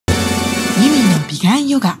Bigan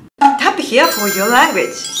Yoga. Tap here for your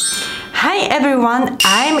language. Hi everyone,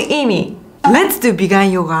 I'm Amy. Let's do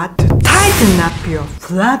Bigan Yoga to tighten up your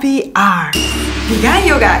flabby arms. Bigan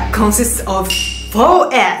Yoga consists of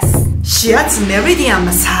 4S. Shiatsu meridian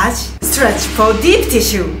massage, stretch for deep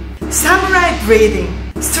tissue, samurai breathing,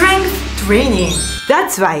 strength training.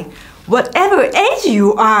 That's why, whatever age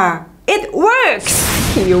you are, it works!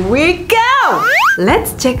 Here we go!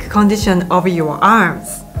 Let's check condition of your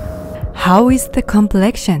arms. How is the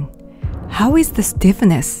complexion? How is the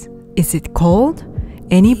stiffness? Is it cold?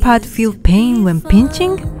 Any part feel pain when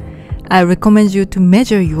pinching? I recommend you to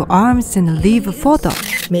measure your arms and leave a photo.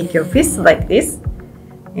 Make your fists like this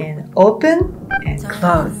and open and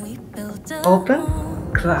close. Open,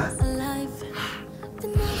 close.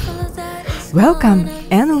 Welcome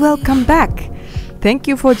and welcome back. Thank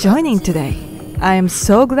you for joining today. I am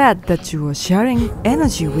so glad that you are sharing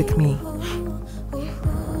energy with me.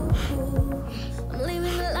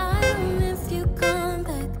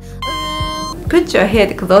 Put your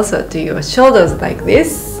head closer to your shoulders like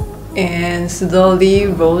this and slowly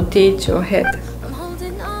rotate your head.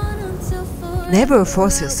 Never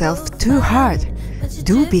force yourself too hard.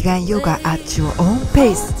 Do Bigan Yoga at your own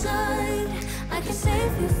pace.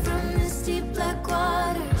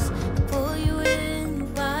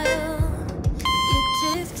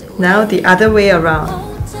 Now the other way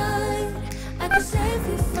around.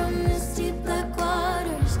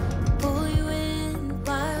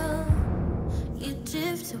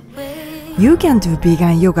 You can do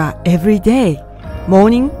Bigan Yoga every day,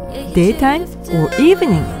 morning, daytime, or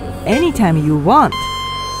evening, anytime you want.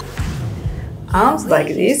 Arms like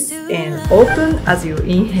this and open as you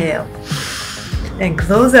inhale and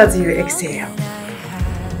close as you exhale.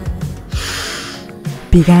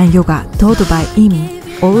 Bigan Yoga taught by Amy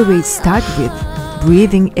always start with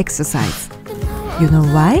breathing exercise. You know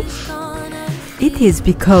why? It is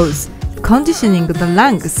because conditioning the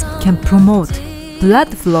lungs can promote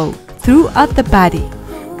blood flow throughout the body.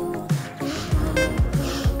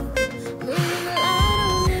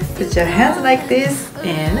 Put your hands like this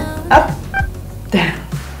and up, down.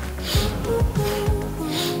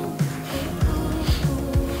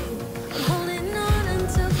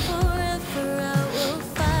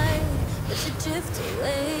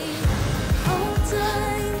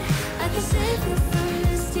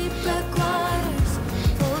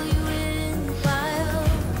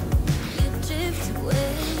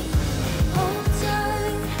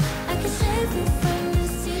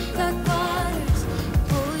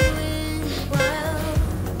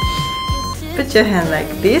 Put your hand like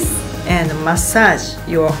this and massage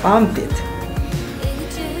your armpit.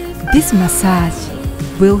 This massage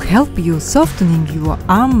will help you softening your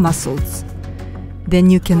arm muscles. Then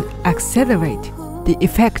you can accelerate the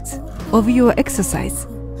effects of your exercise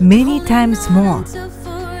many times more.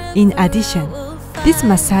 In addition, this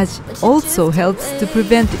massage also helps to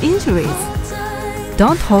prevent injuries.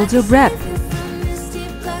 Don't hold your breath.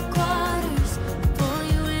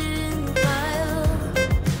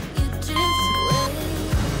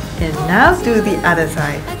 And now do the other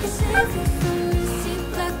side.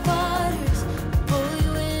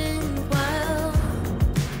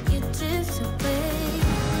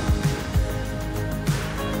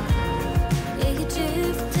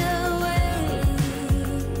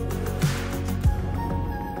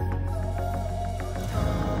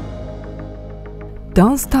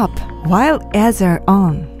 Don't stop while ads are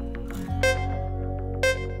on.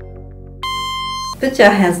 Put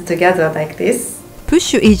your hands together like this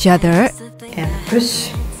Push each other and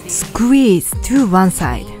push. Squeeze to one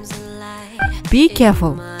side. Be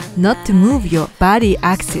careful not to move your body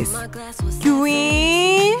axis.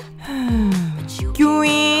 Queen, queen,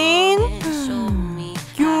 queen,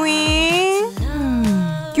 queen,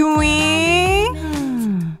 queen,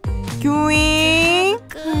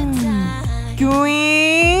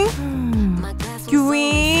 queen,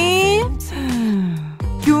 queen, queen,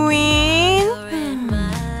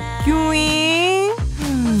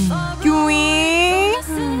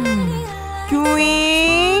 queen.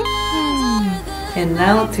 And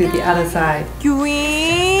now to the other side.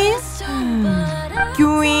 Queen, queen,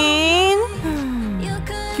 queen,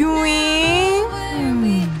 queen,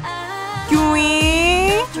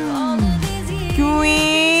 queen, queen,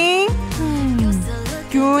 queen,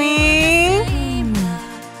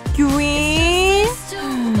 queen,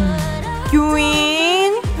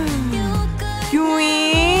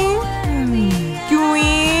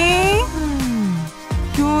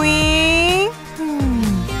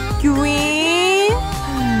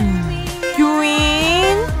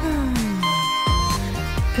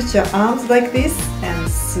 Put your arms like this and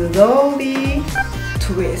slowly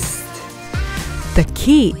twist.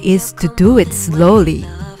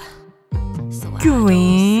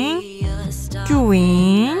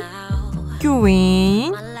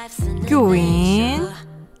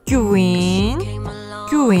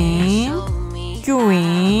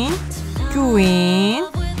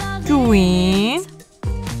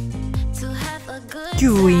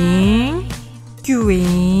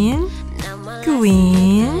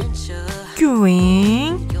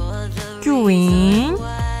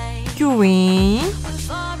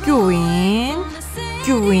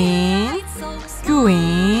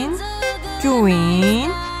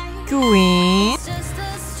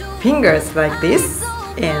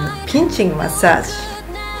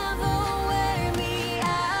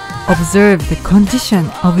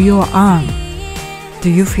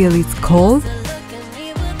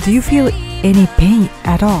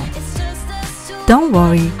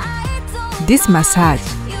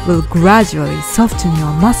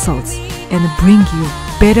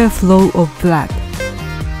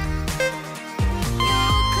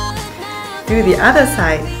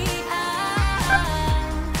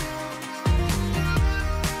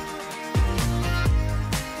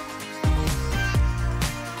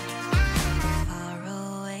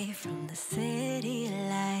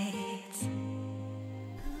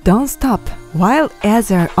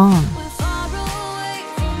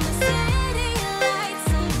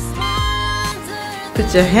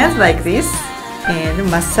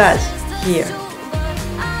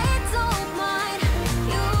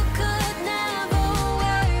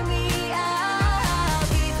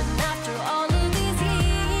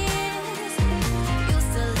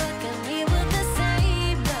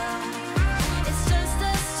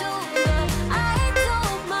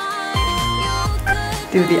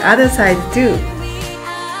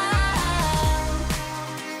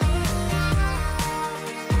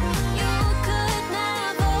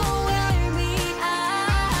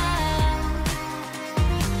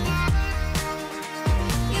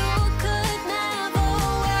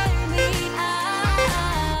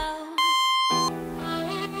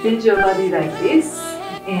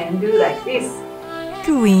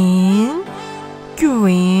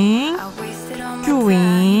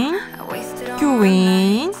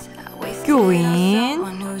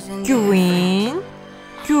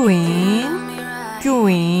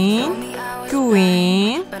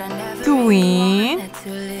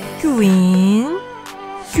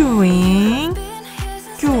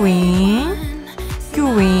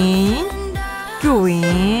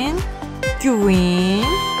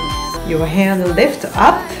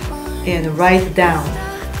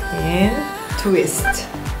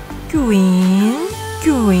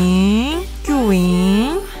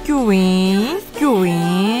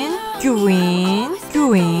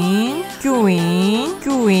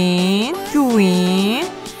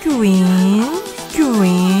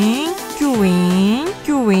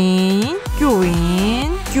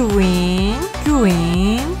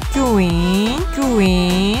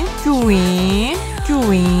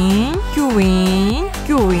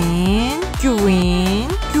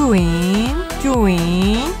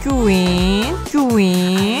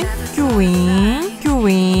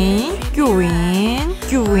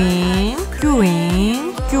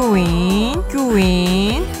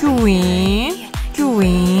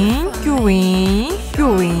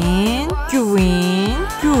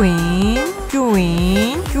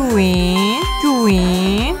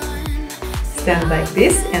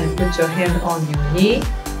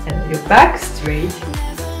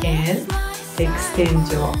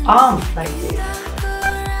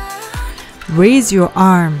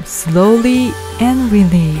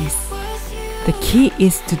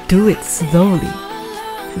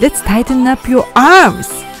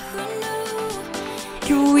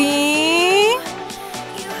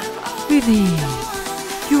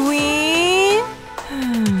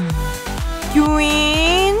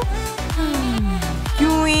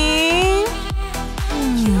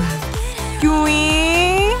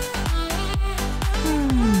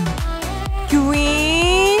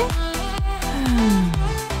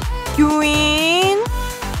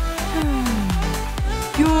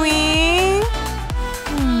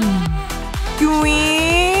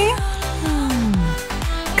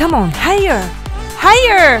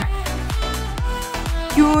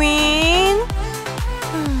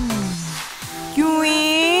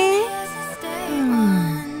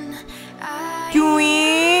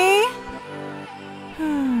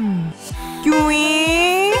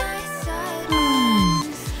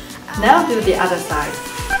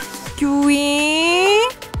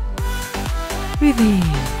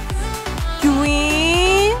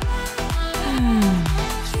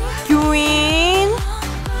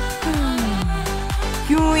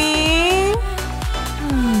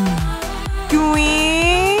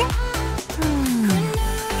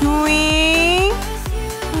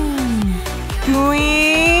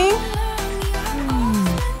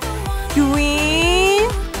 you in,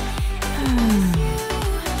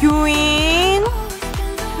 you in,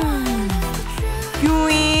 you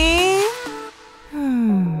in,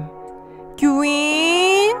 you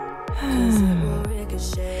in.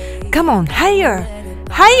 Come on, higher,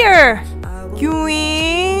 higher. You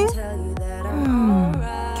in,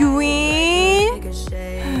 you in,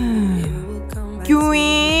 you in, you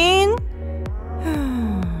in,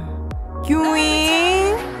 you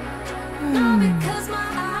in,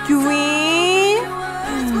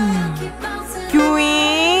 you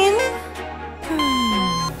in.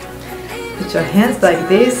 Put your hands like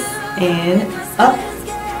this and up,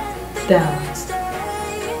 down.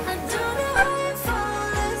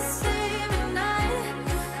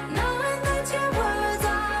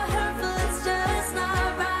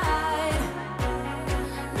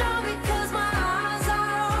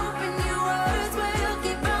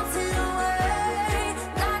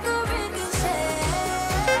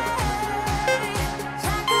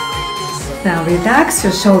 Now relax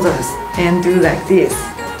your shoulders and do like this.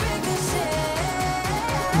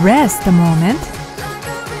 Rest a moment.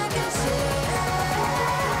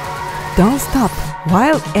 Don't stop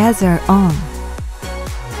while ads are on.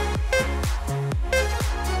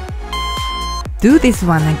 Do this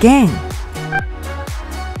one again.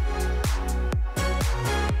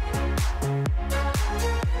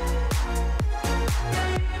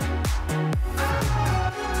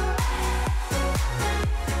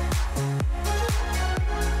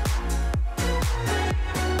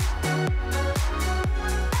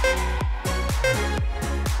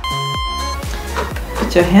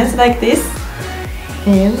 Put your hands like this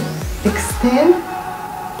and extend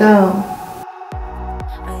down.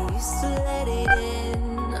 I used to let it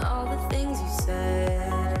in, all the things you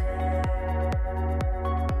said.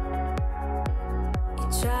 You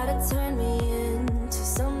try to turn me into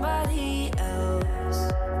somebody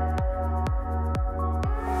else,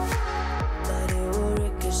 but it will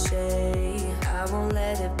ricochet. I won't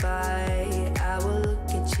let it bite. I will look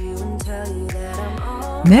at you and tell you that I'm all.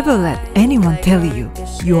 Never let anyone tell you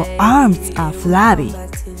your arms are flabby.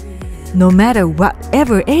 No matter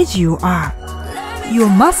whatever age you are, your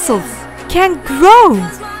muscles can grow.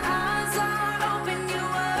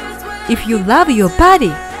 If you love your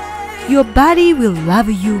body will love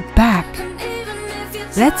you back.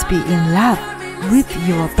 Let's be in love with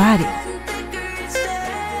your body.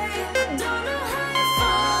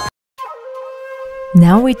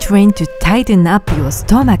 Now we train to tighten up your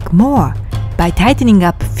stomach more by tightening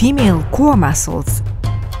up female core muscles.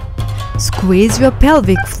 Squeeze your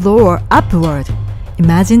pelvic floor upward.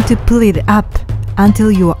 Imagine to pull it up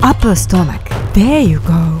until your upper stomach. There you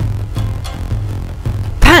go.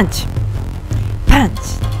 Punch! Punch!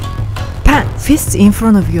 Punch! Fists in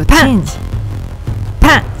front of your chin.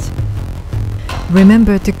 Punch!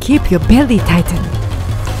 Remember to keep your belly tightened.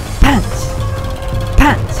 Punch!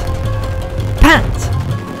 Punch! Punch!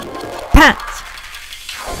 Punch!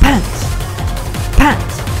 Punch!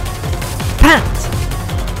 Punch! Punch!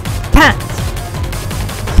 Punch!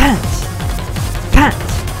 Punch! Punch!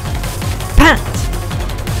 Punch!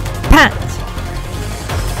 Punch!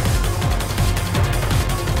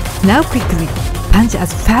 Now quickly, punch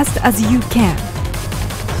as fast as you can.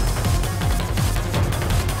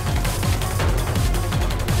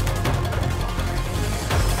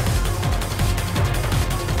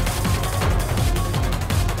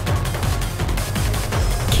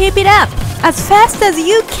 Keep it up as fast as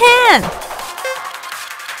you can.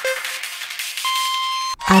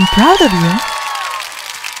 I'm proud of you.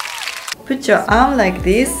 Put your arm like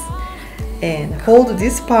this and hold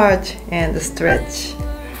this part and stretch.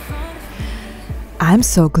 I'm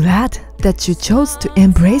so glad that you chose to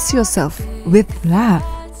embrace yourself with love.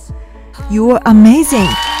 You are amazing.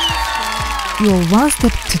 Your one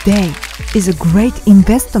step today is a great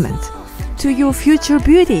investment to your future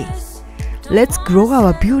beauty. Let's grow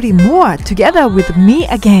our beauty more together with me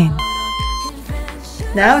again.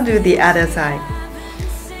 Now do the other side.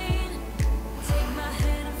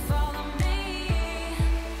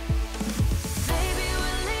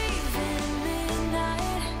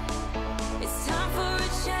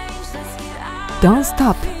 Don't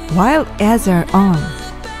stop while ads are on.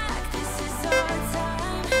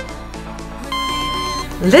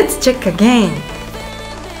 Let's check again.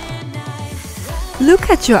 Look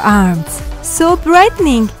at your arms, so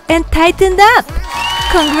brightening and tightened up.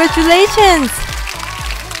 Congratulations!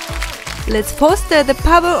 Let's foster the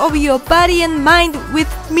power of your body and mind with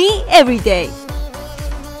me every day.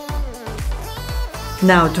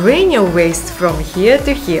 Now drain your waist from here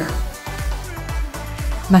to here.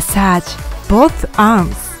 Massage both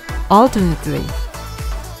arms alternately.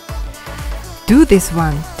 do this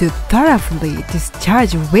one to thoroughly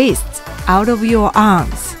discharge waste out of your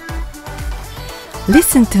arms.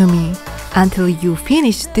 Listen to me until you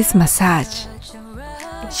finish this massage.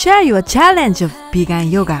 Share your challenge of Bigan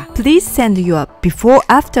Yoga. Please send your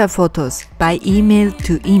before-after photos by email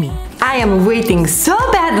to Imi. I am waiting so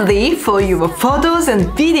badly for your photos and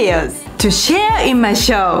videos to share in my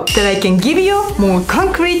show that I can give you more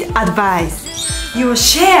concrete advice. Your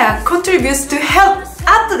share contributes to help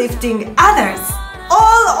uplifting others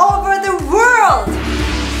all over the world.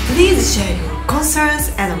 Please share your concerns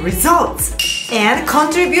and results and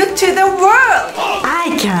contribute to the world.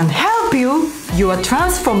 I can help you. Your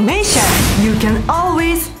transformation. You can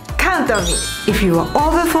always count on me. If you are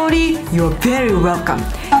over 40, you're very welcome.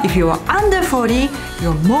 If you are under 40,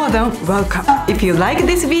 you're more than welcome. If you like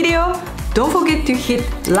this video, don't forget to hit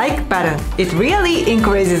like button. It really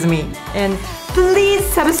encourages me. And please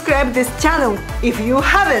subscribe this channel if you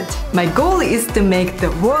haven't. My goal is to make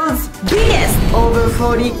the world's biggest over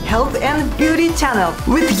 40 health and beauty channel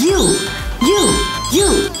with you.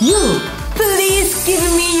 Please give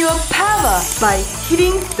me your power by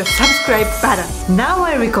hitting the subscribe button. Now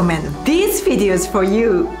I recommend these videos for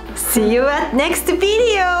you. See you at next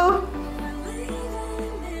video.